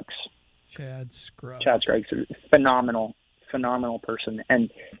Scruggs. Chad Scruggs. Chad Scruggs is a phenomenal person. And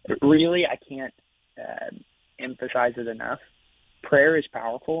really, I can't emphasize it enough. Prayer is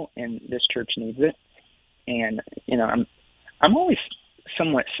powerful, and this church needs it. And, I'm always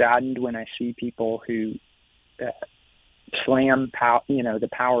somewhat saddened when I see people who slam the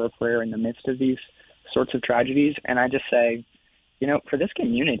power of prayer in the midst of these sorts of tragedies. And I just say, for this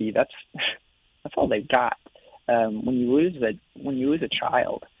community, that's all they've got. When you lose a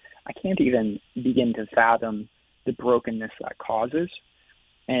child, I can't even begin to fathom the brokenness that causes.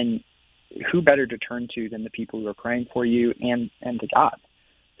 And who better to turn to than the people who are praying for you and to God?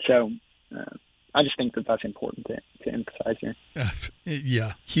 So I just think that that's important to emphasize here.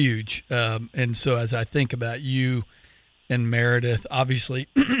 Yeah, huge. And so as I think about you and Meredith, obviously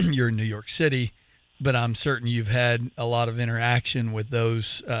you're in New York City, but I'm certain you've had a lot of interaction with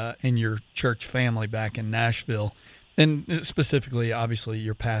those in your church family back in Nashville, and specifically, obviously,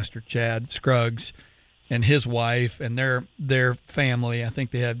 your pastor, Chad Scruggs, and his wife and their family. I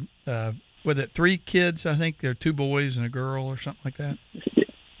think they had, 3 kids? I think they're 2 boys and a girl or something like that.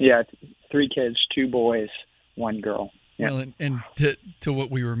 Yeah, 3 kids, 2 boys, 1 girl. Yeah. Well, and to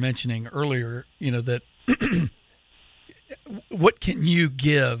what we were mentioning earlier, that what can you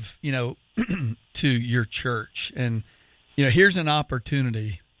give, to your church? And, here's an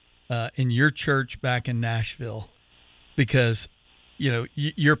opportunity in your church back in Nashville, because,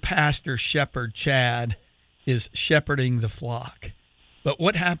 your pastor shepherd, Chad, is shepherding the flock. But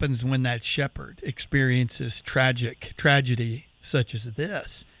what happens when that shepherd experiences tragedy such as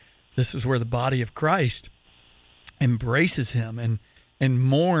this? This is where the body of Christ embraces him and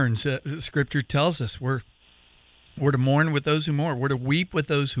mourns. Scripture tells us we're to mourn with those who mourn. We're to weep with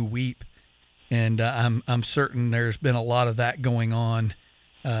those who weep. And I'm certain there's been a lot of that going on,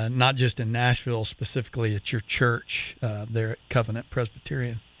 not just in Nashville, specifically at your church there at Covenant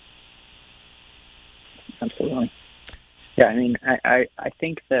Presbyterian. Absolutely. Yeah, I mean, I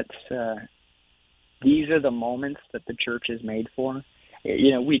think that these are the moments that the church is made for.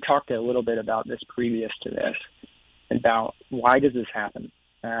 We talked a little bit about this previous to this, about why does this happen?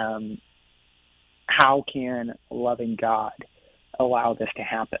 How can loving God allow this to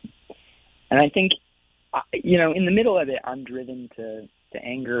happen? And I think, in the middle of it, I'm driven to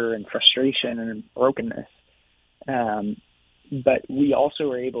anger and frustration and brokenness. But we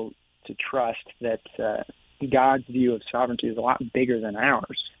also are able to trust that God's view of sovereignty is a lot bigger than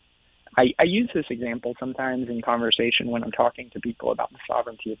ours. I use this example sometimes in conversation when I'm talking to people about the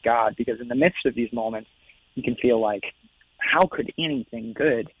sovereignty of God, because in the midst of these moments, you can feel like, how could anything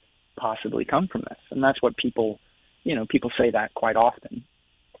good possibly come from this? And that's what people say that quite often.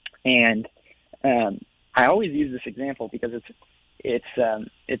 And I always use this example because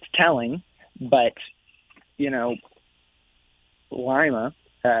it's telling, but Lima,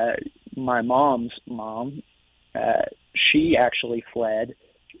 my mom's mom, she actually fled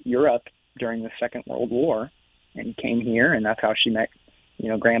Europe during the Second World War and came here, and that's how she met,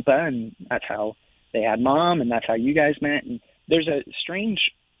 Grandpa, and that's how they had Mom, and that's how you guys met. And there's a strange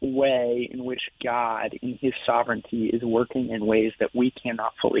way in which God, in His sovereignty, is working in ways that we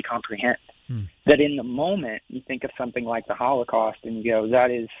cannot fully comprehend. That in the moment, you think of something like the Holocaust, and you go, that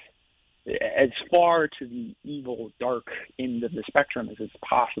is as far to the evil, dark end of the spectrum as it's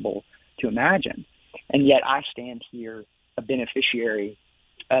possible to imagine. And yet I stand here, a beneficiary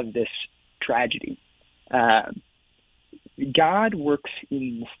of this tragedy. God works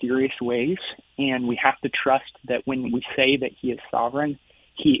in mysterious ways, and we have to trust that when we say that he is sovereign,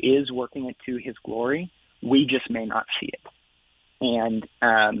 he is working it to his glory. We just may not see it. And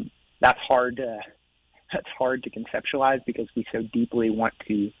that's hard to conceptualize because we so deeply want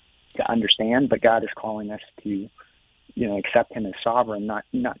to understand, but God is calling us to, accept him as sovereign,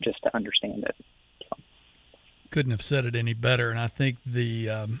 not just to understand it. So. Couldn't have said it any better. And I think the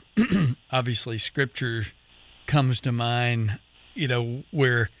obviously Scripture comes to mind,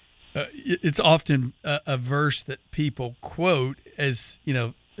 where it's often a verse that people quote as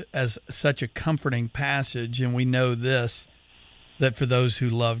such a comforting passage, and we know this, that for those who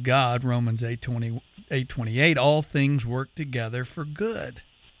love God, Romans 8:28, all things work together for good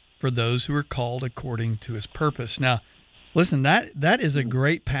for those who are called according to his purpose. Now, listen, that is a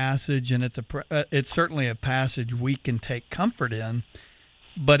great passage, and it's certainly a passage we can take comfort in,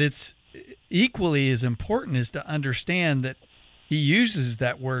 but it's equally as important is to understand that he uses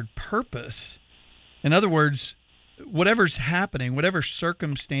that word purpose. In other words, whatever's happening, whatever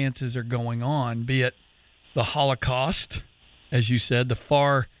circumstances are going on, be it the Holocaust, as you said, the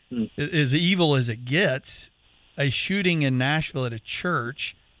far as evil as it gets, a shooting in Nashville at a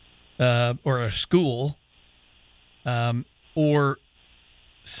church or a school, or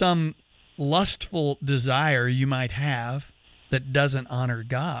some lustful desire you might have that doesn't honor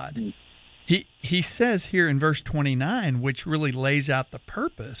God. He says here in verse 29, which really lays out the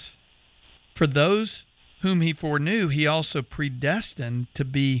purpose, for those whom he foreknew, he also predestined to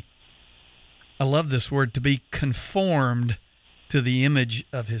be, I love this word, to be conformed to the image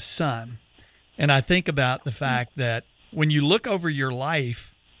of his Son. And I think about the fact that when you look over your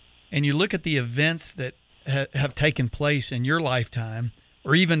life and you look at the events that have taken place in your lifetime,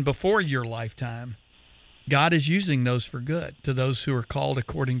 or even before your lifetime, God is using those for good to those who are called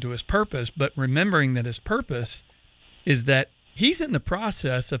according to his purpose, but remembering that his purpose is that he's in the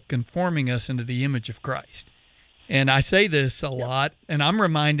process of conforming us into the image of Christ. And I say this a lot, and I'm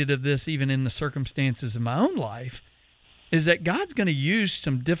reminded of this even in the circumstances of my own life, is that God's going to use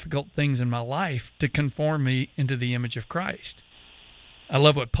some difficult things in my life to conform me into the image of Christ. I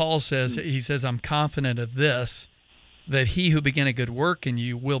love what Paul says. He says, I'm confident of this, that he who began a good work in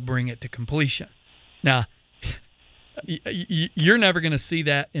you will bring it to completion. Now, you're never going to see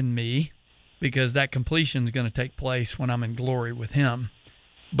that in me because that completion is going to take place when I'm in glory with him.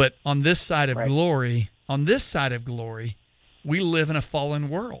 But on this side of glory, we live in a fallen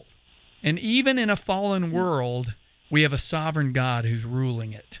world. And even in a fallen world, we have a sovereign God who's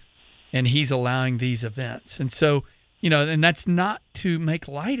ruling it, and he's allowing these events. And so, and that's not to make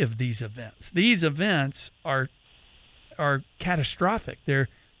light of these events. These events are catastrophic.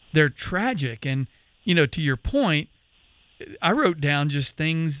 They're tragic. And, to your point, I wrote down just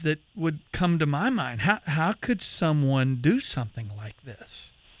things that would come to my mind. How could someone do something like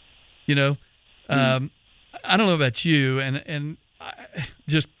this? I don't know about you, and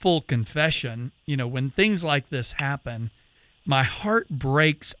just full confession, when things like this happen, my heart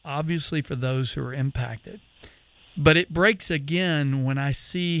breaks, obviously, for those who are impacted. But it breaks again when I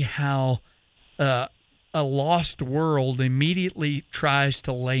see how a lost world immediately tries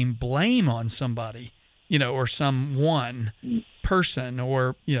to lay blame on somebody, or some one person,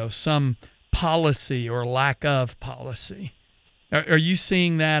 or, some policy or lack of policy. Are you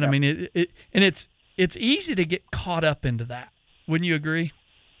seeing that? Yeah. I mean, it's easy to get caught up into that. Wouldn't you agree?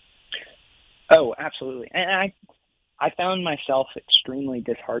 Oh, absolutely. And I found myself extremely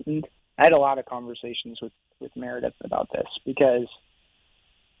disheartened. I had a lot of conversations with Meredith about this because,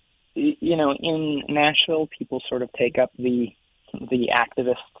 in Nashville, people sort of take up the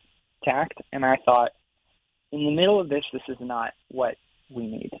activist tact, and I thought, in the middle of this is not what we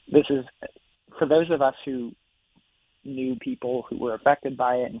need. This is, for those of us who knew people who were affected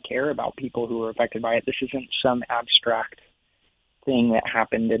by it and care about people who were affected by it, this isn't some abstract thing that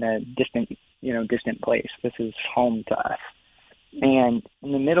happened in a distant place. This is home to us. And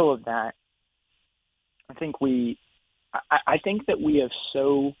in the middle of that, I think that we have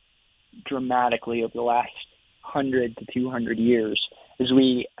so dramatically over the last 100 to 200 years, as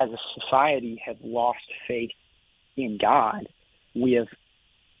we as a society have lost faith in God, we have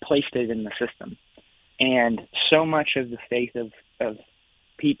placed it in the system. And so much of the faith of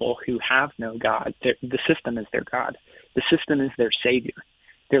people who have no God, the system is their God. The system is their savior.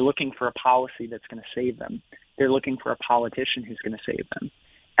 They're looking for a policy that's going to save them. They're looking for a politician who's going to save them.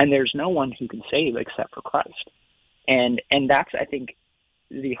 And there's no one who can save except for Christ. And that's, I think,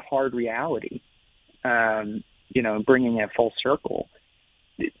 the hard reality, bringing it full circle.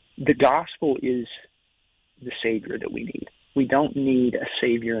 The gospel is the savior that we need. We don't need a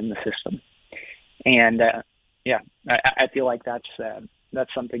savior in the system. And I feel like that's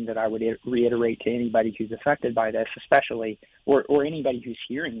something that I would reiterate to anybody who's affected by this, especially, or anybody who's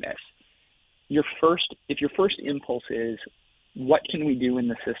hearing this. If your first impulse is, what can we do in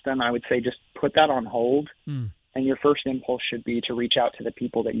the system? I would say just put that on hold. And your first impulse should be to reach out to the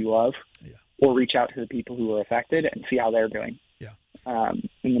people that you love, or reach out to the people who are affected and see how they're doing.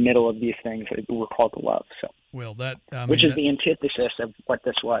 In the middle of these things that we're called to love. So, well, which is the antithesis of what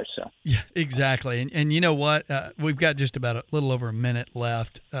this was. So, yeah, exactly. And you know what? We've got just about a little over a minute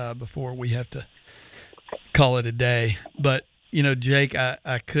left before we have to call it a day. But you know, Jake,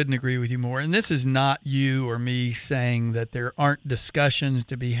 I couldn't agree with you more. And this is not you or me saying that there aren't discussions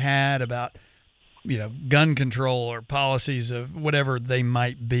to be had about, you know, gun control or policies of whatever they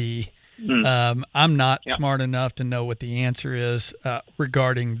might be. I'm not smart enough to know what the answer is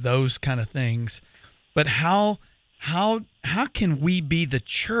regarding those kind of things. But how can we be the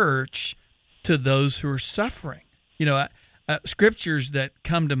church to those who are suffering? You know, scriptures that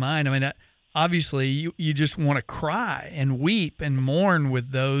come to mind. I mean, obviously, you just want to cry and weep and mourn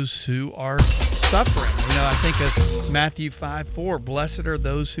with those who are suffering. You know, I think of Matthew 5:4, blessed are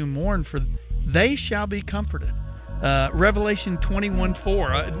those who mourn, for they shall be comforted. Revelation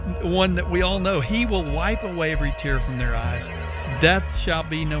 21:4, one that we all know, he will wipe away every tear from their eyes. Death shall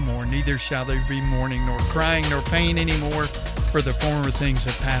be no more, neither shall there be mourning, nor crying, nor pain anymore, for the former things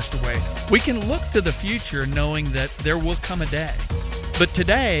have passed away. We can look to the future knowing that there will come a day. But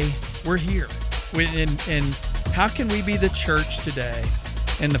today, we're here. And how can we be the church today?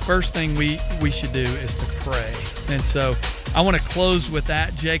 And the first thing we should do is to pray. And so I want to close with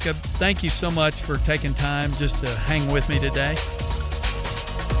that. Jacob, thank you so much for taking time just to hang with me today.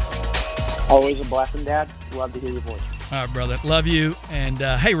 Always a blessing, Dad. Love to hear your voice. All right, brother. Love you. And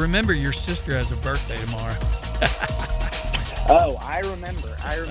hey, remember your sister has a birthday tomorrow. Oh, I remember.